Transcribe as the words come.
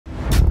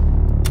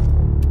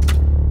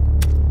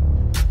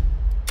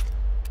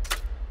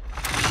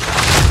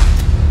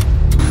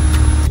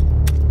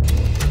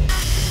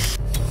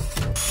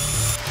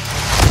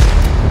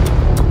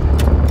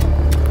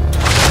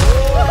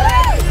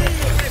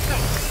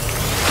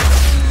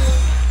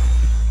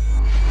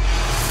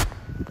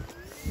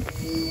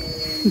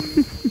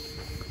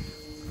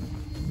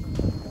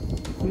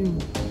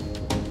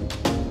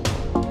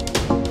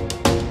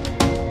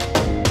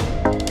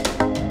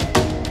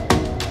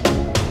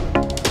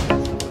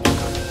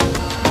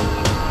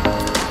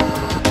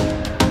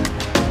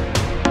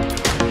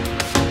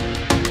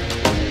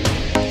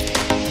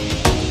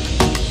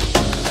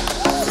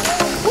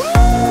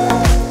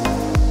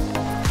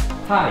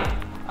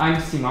I'm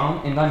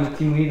Simão and I'm a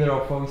team leader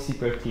of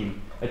Olissipo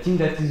team, a team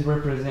that is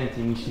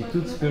representing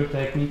Instituto Superior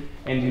Técnico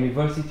and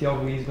University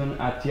of Lisbon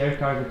at the Air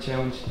Cargo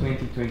Challenge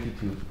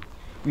 2022.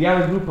 We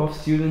are a group of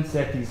students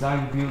that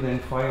design, build and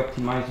fly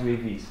optimized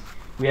UAVs.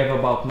 We have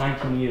about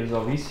 19 years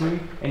of history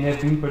and have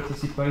been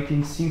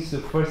participating since the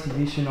first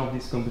edition of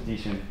this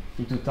competition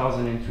in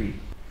 2003.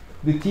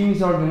 The team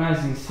is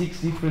organized in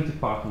 6 different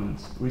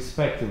departments,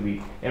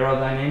 respectively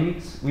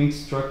aerodynamics, wing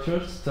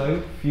structures,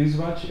 tail,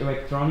 fuselage,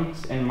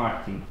 electronics and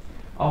marketing.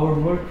 Our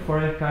work for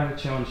Air Cargo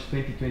Challenge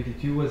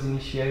 2022 was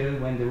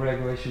initiated when the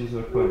regulations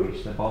were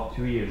published about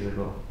 2 years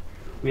ago.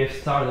 We have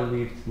started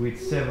with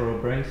several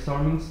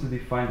brainstormings to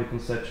define the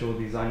conceptual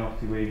design of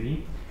the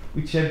UAV,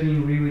 which have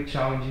been really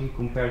challenging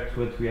compared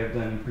to what we have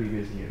done in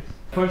previous years.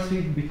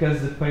 Firstly,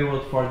 because the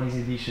payload for these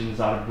editions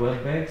are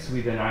blood bags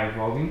with an high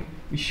volume,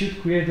 we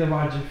should create a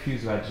larger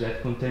fuselage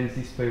that contains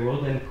this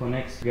payload and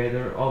connects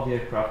together all the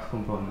aircraft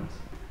components.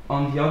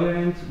 On the other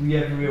hand, we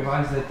have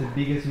realized that the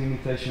biggest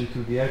limitation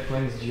to the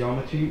airplane's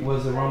geometry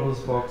was the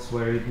rhombus box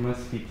where it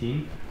must fit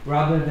in,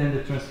 rather than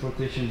the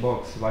transportation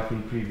box like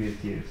in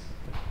previous years.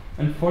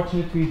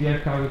 Unfortunately, the Air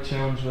Cargo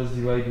Challenge was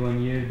delayed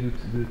 1 year due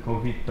to the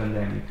COVID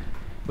pandemic,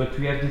 but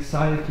we have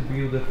decided to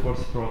build a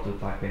first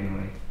prototype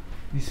anyway.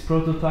 This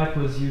prototype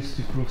was used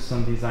to prove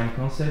some design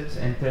concepts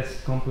and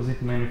test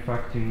composite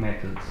manufacturing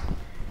methods.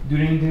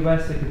 During the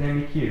last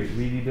academic year,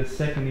 we did a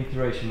second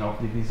iteration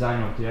of the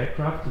design of the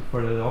aircraft to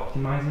further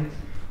optimize it,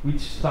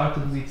 which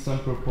started with some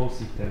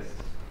propulsive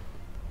tests.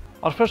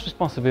 Our first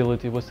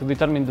responsibility was to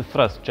determine the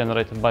thrust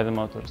generated by the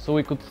motor, so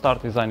we could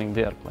start designing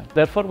the airplane.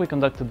 Therefore, we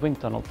conducted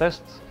wind tunnel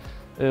tests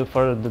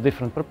for the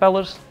different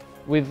propellers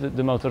with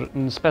the motor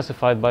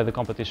specified by the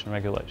competition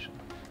regulation.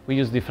 We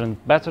used different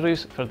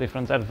batteries for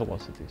different air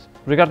velocities.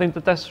 Regarding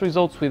the test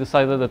results, we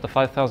decided that the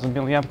 5000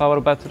 mAh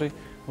battery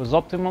was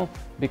optimal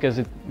because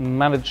it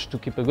managed to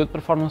keep a good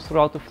performance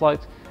throughout the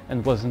flight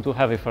and wasn't too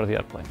heavy for the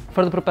airplane.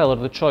 For the propeller,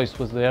 the choice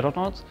was the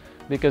aeronaut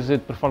because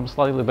it performs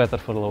slightly better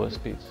for lower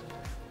speeds.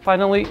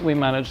 Finally, we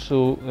managed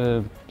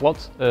to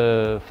plot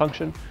a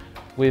function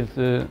with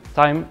the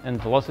time and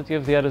velocity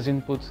of the air as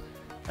input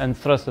and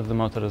thrust of the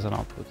motor as an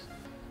output.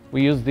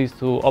 We used these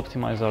to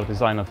optimize our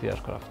design of the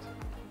aircraft.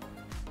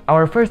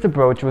 Our first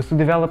approach was to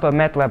develop a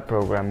MATLAB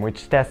program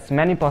which tests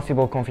many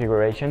possible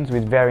configurations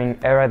with varying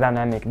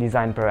aerodynamic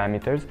design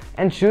parameters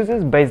and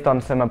chooses, based on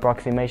some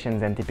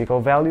approximations and typical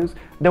values,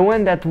 the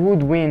one that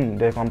would win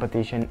the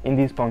competition in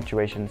this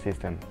punctuation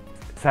system.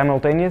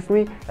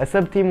 Simultaneously, a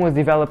sub-team was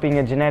developing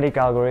a genetic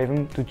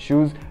algorithm to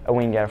choose a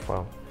wing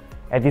airfoil.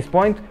 At this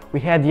point, we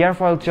had the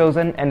airfoil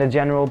chosen and the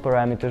general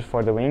parameters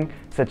for the wing,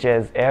 such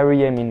as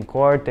area, mean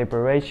core,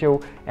 taper ratio,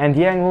 and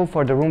the angle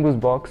for the rhombus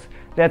box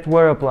that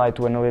were applied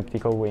to an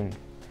elliptical wing.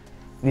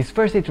 This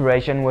first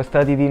iteration was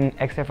studied in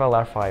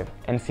XFLR5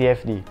 and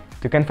CFD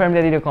to confirm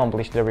that it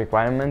accomplished the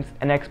requirements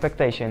and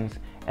expectations,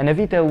 and a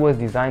V-tail was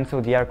designed so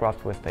the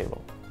aircraft was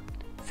stable.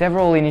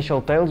 Several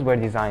initial tails were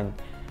designed.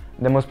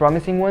 The most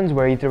promising ones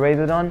were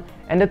iterated on,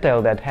 and the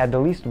tail that had the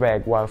least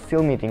drag while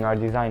still meeting our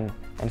design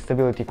and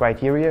stability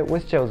criteria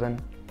was chosen.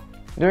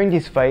 During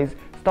this phase,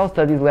 stall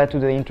studies led to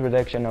the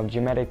introduction of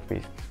geometric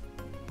twists.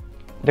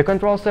 The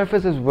control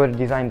surfaces were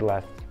designed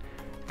last.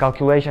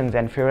 Calculations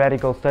and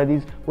theoretical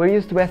studies were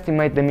used to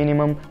estimate the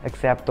minimum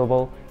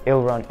acceptable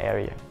aileron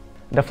area.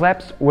 The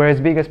flaps were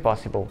as big as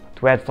possible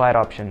to add flight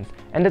options,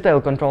 and the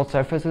tail control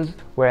surfaces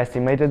were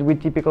estimated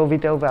with typical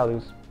V-tail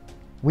values.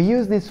 We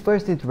used this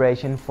first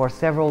iteration for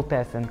several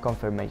tests and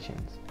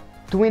confirmations.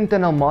 2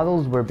 internal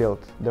models were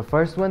built, the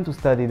first one to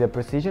study the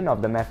precision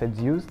of the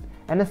methods used,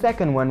 and a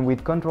second one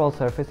with control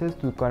surfaces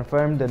to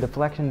confirm the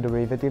deflection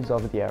derivatives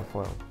of the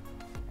airfoil,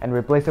 and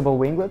replaceable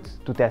winglets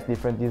to test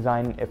different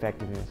design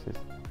effectivenesses.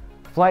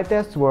 Flight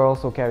tests were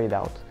also carried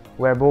out,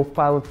 where both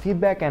pilot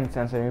feedback and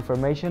sensor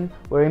information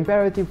were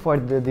imperative for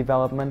the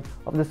development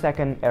of the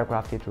second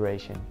aircraft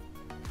iteration.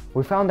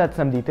 We found that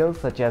some details,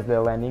 such as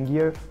the landing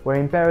gear, were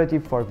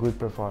imperative for good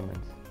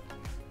performance.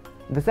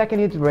 The second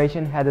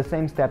iteration had the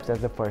same steps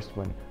as the first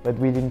one, but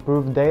with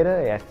improved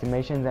data,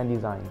 estimations and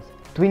designs.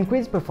 To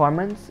increase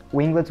performance,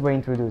 winglets were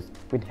introduced,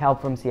 with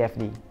help from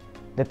CFD.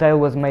 The tail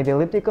was made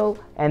elliptical,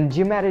 and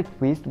geometric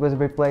twist was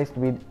replaced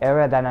with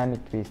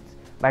aerodynamic twists,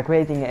 by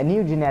creating a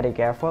new genetic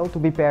airfoil to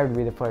be paired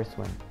with the first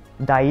one.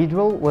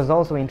 Dihedral was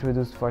also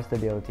introduced for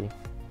stability.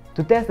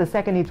 To test the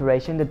second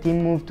iteration, the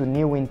team moved to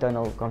new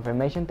internal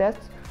confirmation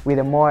tests with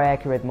a more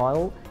accurate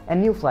model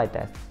and new flight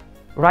tests.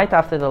 Right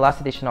after the last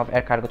edition of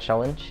Air Cargo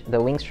Challenge,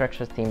 the wing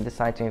structures team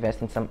decided to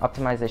invest in some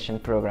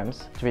optimization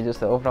programs to reduce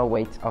the overall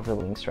weight of the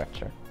wing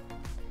structure.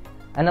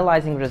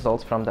 Analyzing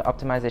results from the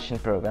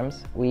optimization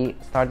programs, we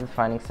started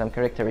defining some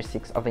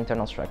characteristics of the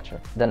internal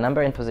structure, the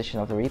number and position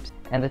of the ribs,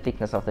 and the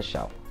thickness of the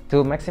shell. To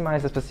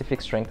maximize the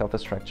specific strength of the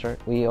structure,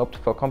 we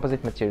opted for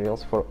composite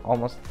materials for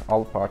almost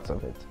all parts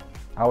of it.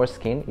 Our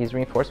skin is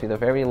reinforced with a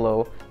very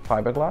low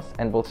fiberglass,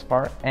 and both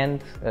spar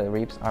and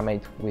ribs are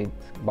made with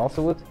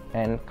balsa wood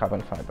and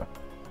carbon fiber.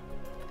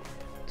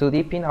 To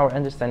deepen our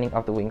understanding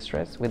of the wing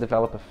stress, we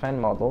developed a fan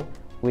model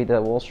with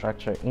the whole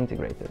structure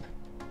integrated.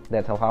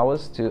 that allow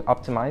us to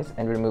optimize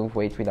and remove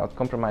weight without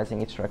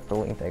compromising its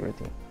structural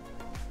integrity.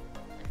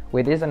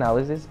 With this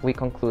analysis, we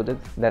concluded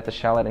that the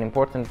shell had an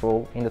important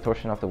role in the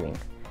torsion of the wing,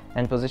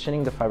 and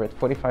positioning the fiber at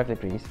 45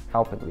 degrees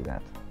helped with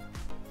that.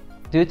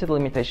 Due to the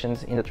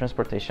limitations in the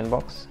transportation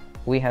box,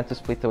 we had to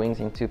split the wings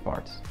in two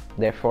parts.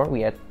 Therefore,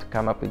 we had to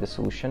come up with a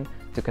solution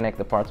to connect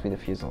the parts with the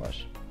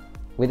fuselage.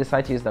 We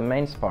decided to use the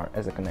main spar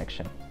as a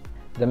connection.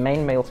 The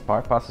main male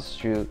spar passes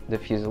through the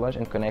fuselage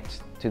and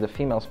connects to the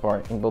female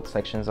spar in both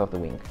sections of the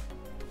wing.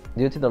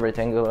 Due to the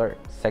rectangular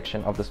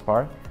section of the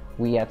spar,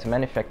 we had to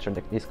manufacture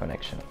this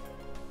connection.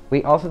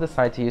 We also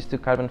decided to use two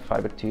carbon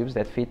fiber tubes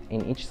that fit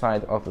in each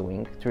side of the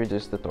wing to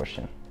reduce the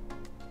torsion.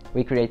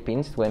 We create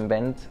pins to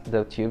embed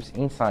the tubes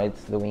inside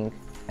the wing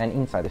and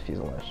inside the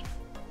fuselage.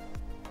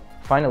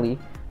 Finally,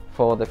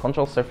 for the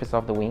control surface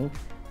of the wing,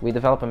 we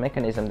develop a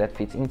mechanism that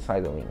fits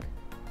inside the wing.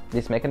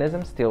 This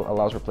mechanism still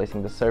allows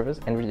replacing the servos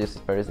and reduces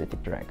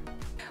parasitic drag.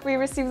 We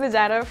received the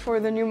data for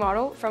the new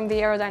model from the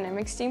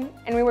aerodynamics team,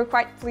 and we were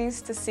quite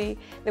pleased to see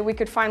that we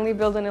could finally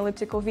build an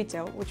elliptical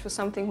V-tail, which was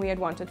something we had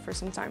wanted for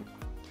some time.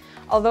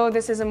 Although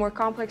this is a more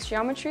complex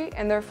geometry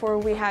and therefore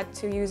we had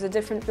to use a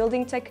different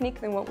building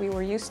technique than what we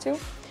were used to,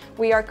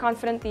 we are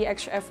confident the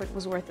extra effort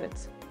was worth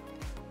it.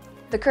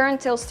 The current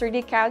Tails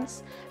 3D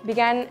CADs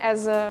began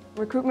as a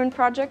recruitment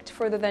project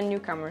for the then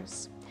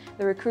newcomers.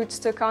 The recruits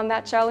took on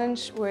that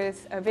challenge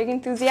with a big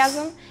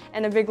enthusiasm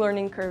and a big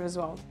learning curve as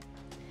well.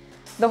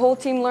 The whole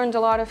team learned a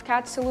lot of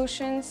CAD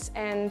solutions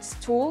and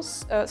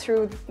tools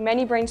through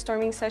many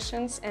brainstorming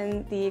sessions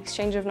and the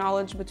exchange of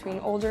knowledge between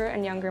older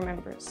and younger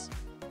members.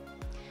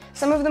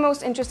 Some of the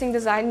most interesting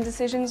design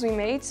decisions we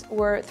made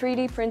were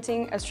 3D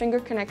printing a stringer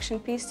connection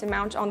piece to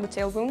mount on the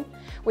tail boom,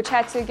 which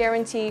had to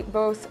guarantee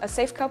both a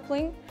safe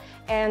coupling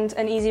and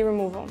an easy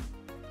removal.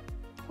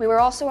 We were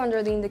also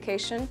under the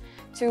indication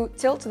to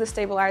tilt the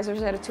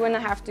stabilizers at a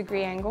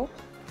 2.5-degree angle,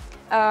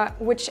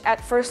 which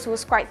at first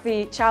was quite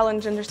the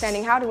challenge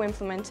understanding how to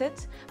implement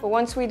it, but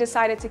once we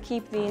decided to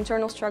keep the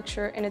internal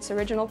structure in its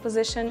original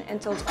position and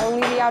tilt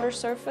only the outer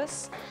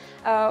surface,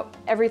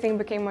 everything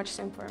became much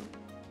simpler.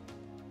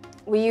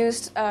 We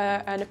used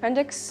an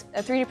appendix,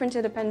 a 3D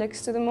printed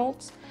appendix to the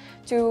molds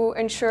to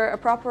ensure a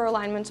proper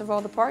alignment of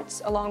all the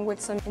parts, along with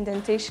some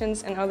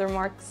indentations and other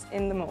marks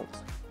in the mold.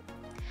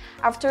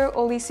 After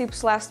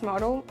Olissipo's last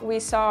model, we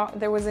saw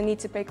there was a need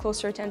to pay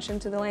closer attention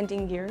to the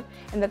landing gear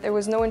and that there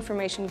was no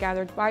information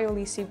gathered by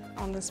Olissipo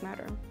on this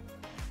matter.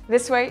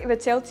 This way, the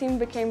tail team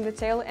became the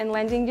tail and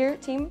landing gear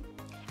team,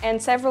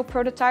 and several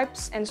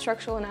prototypes and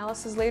structural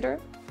analysis later,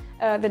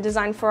 the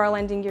design for our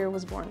landing gear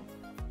was born.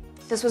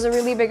 This was a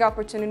really big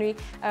opportunity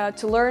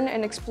to learn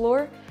and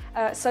explore,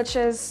 such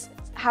as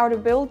how to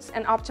build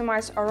and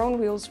optimize our own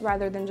wheels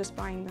rather than just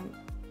buying them.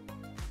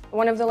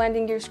 One of the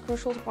landing gear's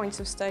crucial points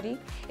of study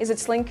is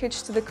its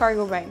linkage to the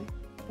cargo bay.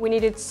 We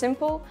needed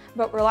simple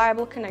but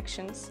reliable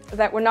connections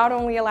that would not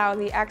only allow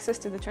the access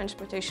to the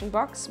transportation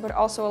box, but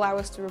also allow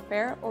us to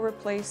repair or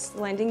replace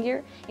the landing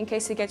gear in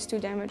case it gets too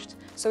damaged,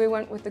 so we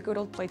went with the good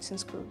old plates and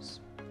screws.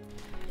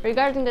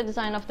 Regarding the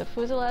design of the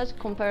fuselage,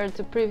 compared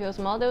to previous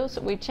models,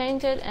 we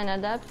changed it and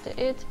adapted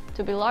it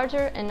to be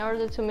larger in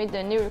order to meet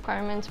the new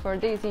requirements for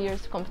this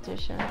year's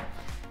competition.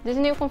 This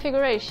new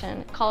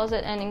configuration caused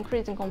an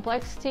increase in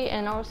complexity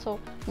and also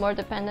more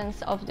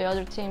dependence of the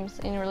other teams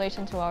in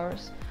relation to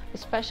ours,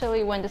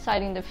 especially when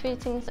deciding the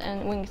fittings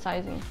and wing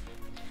sizing.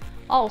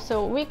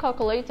 Also, we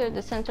calculated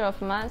the center of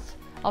mass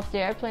of the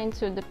airplane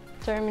to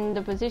determine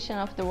the position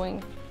of the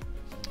wing.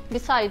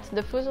 Besides,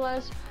 the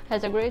fuselage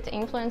has a great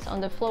influence on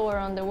the flow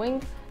around the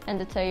wing and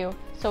the tail,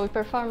 so we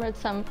performed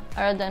some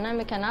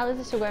aerodynamic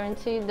analysis to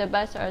guarantee the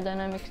best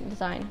aerodynamic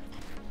design.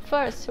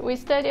 First, we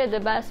studied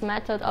the best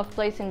method of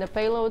placing the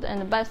payload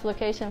and the best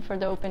location for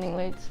the opening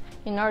lids,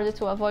 in order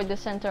to avoid the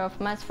center of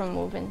mass from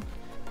moving.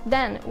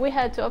 Then, we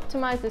had to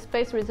optimize the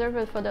space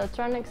reserved for the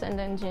electronics and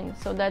the engine,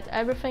 so that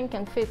everything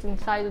can fit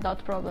inside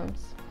without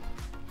problems.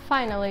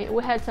 Finally,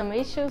 we had some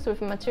issues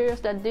with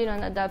materials that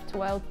didn't adapt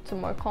well to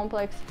more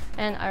complex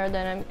and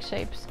aerodynamic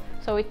shapes,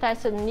 so we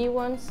tested new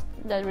ones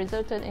that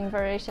resulted in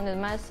variation in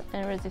mass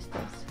and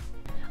resistance.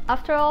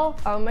 After all,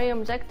 our main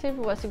objective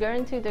was to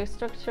guarantee the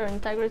structural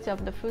integrity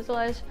of the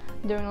fuselage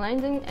during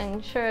landing and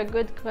ensure a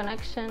good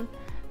connection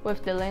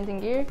with the landing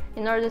gear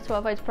in order to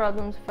avoid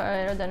problems for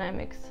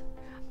aerodynamics.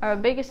 Our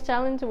biggest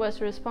challenge was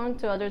to respond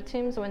to other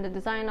teams when the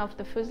design of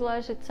the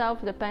fuselage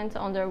itself depends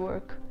on their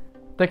work.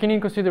 Taking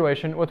in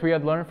consideration what we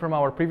had learned from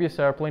our previous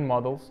airplane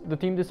models, the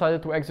team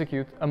decided to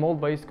execute a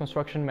mold-based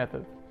construction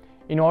method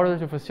in order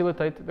to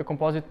facilitate the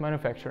composite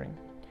manufacturing.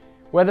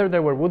 Whether they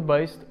were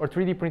wood-based or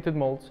 3D printed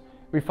molds,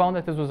 we found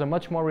that this was a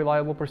much more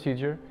reliable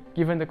procedure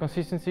given the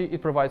consistency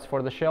it provides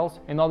for the shells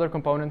and other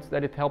components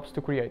that it helps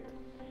to create.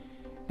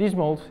 These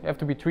molds have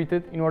to be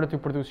treated in order to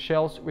produce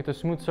shells with a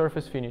smooth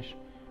surface finish.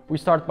 We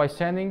start by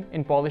sanding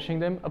and polishing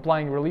them,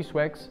 applying release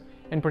wax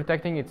and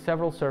protecting its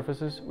several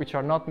surfaces which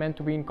are not meant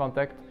to be in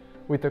contact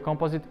with the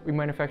composite we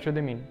manufacture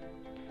them in.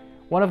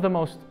 One of the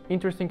most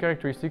interesting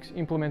characteristics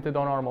implemented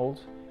on our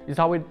molds is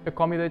how it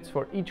accommodates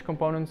for each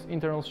component's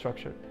internal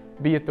structure,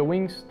 be it the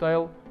wings,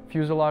 tail,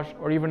 fuselage,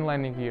 or even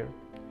landing gear.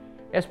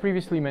 As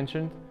previously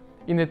mentioned,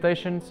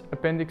 indentations,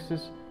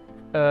 appendixes,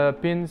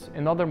 pins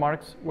and other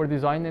marks were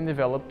designed and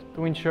developed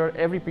to ensure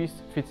every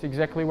piece fits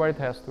exactly where it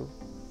has to.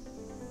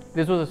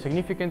 This was a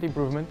significant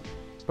improvement,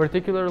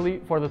 particularly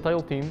for the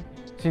tail team,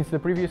 since the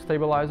previous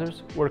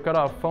stabilizers were cut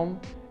out of foam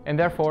and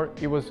therefore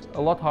it was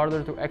a lot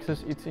harder to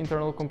access its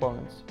internal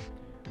components.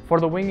 For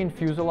the wing and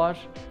fuselage,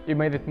 it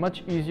made it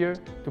much easier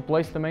to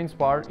place the main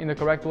spar in the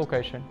correct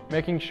location,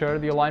 making sure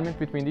the alignment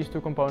between these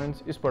two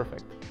components is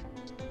perfect.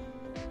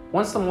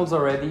 Once the molds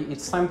are ready,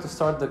 it's time to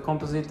start the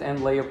composite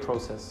and layer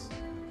process.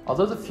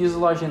 Although the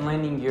fuselage and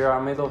landing gear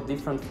are made of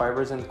different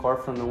fibers and core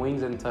from the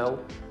wings and tail,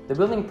 the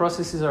building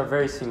processes are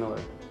very similar.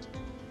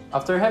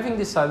 After having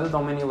decided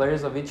how many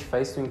layers of each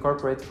face to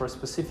incorporate for a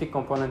specific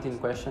component in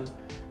question,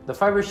 the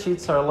fiber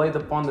sheets are laid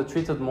upon the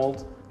treated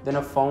mold, then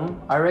a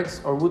foam,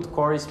 Irex or wood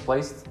core is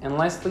placed, and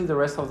lastly the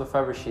rest of the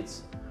fiber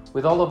sheets,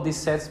 with all of these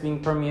sets being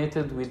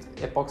permeated with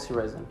epoxy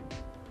resin.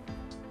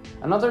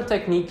 Another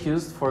technique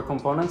used for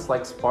components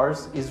like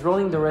spars is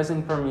rolling the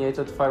resin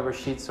permeated fiber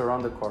sheets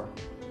around the core.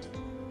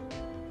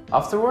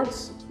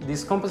 Afterwards,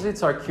 these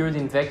composites are cured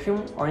in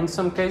vacuum or in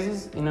some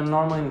cases in a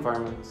normal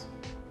environment.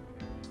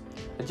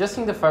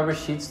 Adjusting the fiber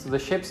sheets to the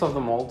shapes of the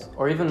mold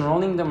or even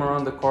rolling them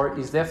around the core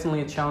is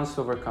definitely a challenge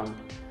to overcome,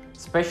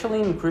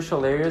 especially in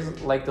crucial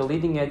areas like the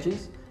leading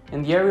edges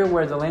and the area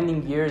where the landing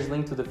gear is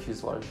linked to the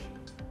fuselage.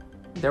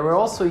 There were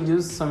also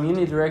used some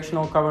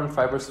unidirectional carbon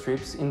fiber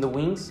strips in the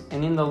wings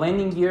and in the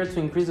landing gear to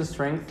increase the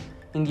strength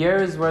in the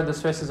areas where the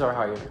stresses are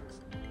higher.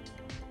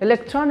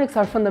 Electronics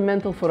are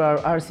fundamental for our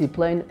RC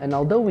plane, and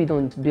although we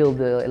don't build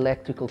the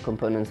electrical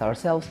components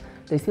ourselves,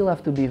 they still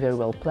have to be very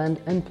well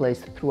planned and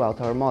placed throughout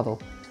our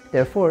model.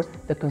 Therefore,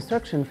 the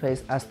construction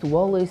phase has to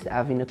always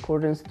have in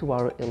accordance to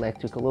our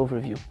electrical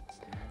overview.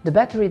 The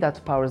battery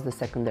that powers the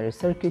secondary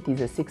circuit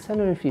is a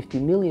 650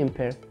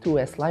 mAh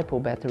 2S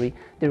LiPo battery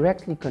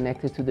directly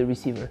connected to the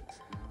receiver.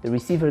 The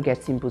receiver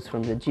gets inputs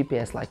from the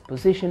GPS-like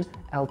position,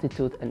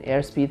 altitude and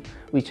airspeed,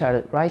 which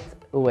are right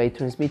away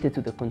transmitted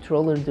to the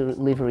controller,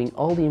 delivering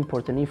all the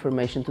important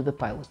information to the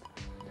pilot.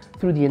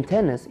 Through the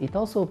antennas, it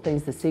also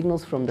obtains the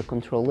signals from the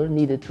controller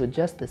needed to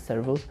adjust the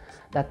servos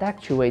that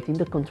actuate in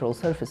the control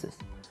surfaces.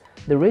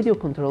 The radio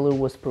controller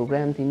was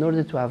programmed in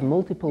order to have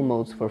multiple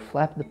modes for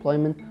flap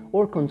deployment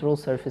or control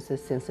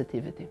surfaces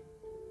sensitivity.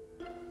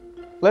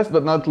 Last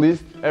but not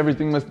least,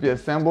 everything must be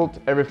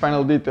assembled, every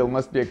final detail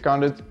must be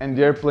accounted, and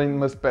the airplane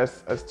must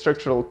pass a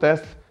structural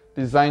test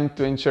designed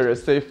to ensure a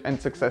safe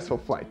and successful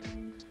flight.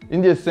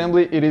 In the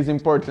assembly, it is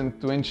important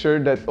to ensure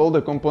that all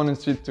the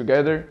components fit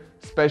together,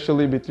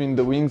 especially between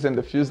the wings and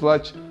the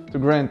fuselage, to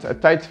grant a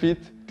tight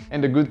fit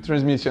and a good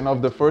transmission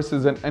of the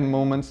forces and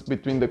moments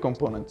between the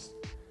components.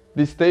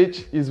 This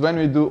stage is when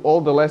we do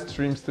all the last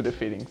trims to the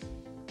fittings.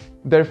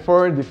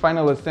 Therefore, the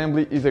final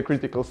assembly is a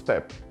critical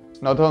step,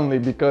 not only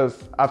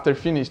because after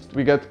finished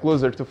we get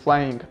closer to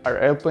flying our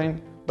airplane,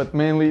 but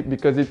mainly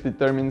because it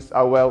determines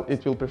how well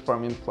it will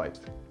perform in flight.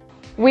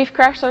 We've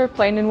crashed our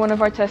plane in one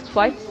of our test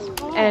flights,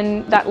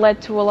 and that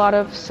led to a lot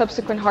of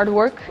subsequent hard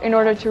work in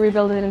order to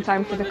rebuild it in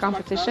time for the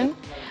competition,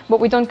 but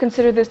we don't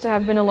consider this to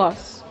have been a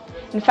loss.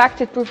 In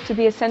fact, it proved to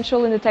be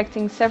essential in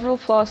detecting several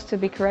flaws to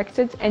be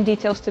corrected and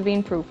details to be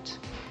improved.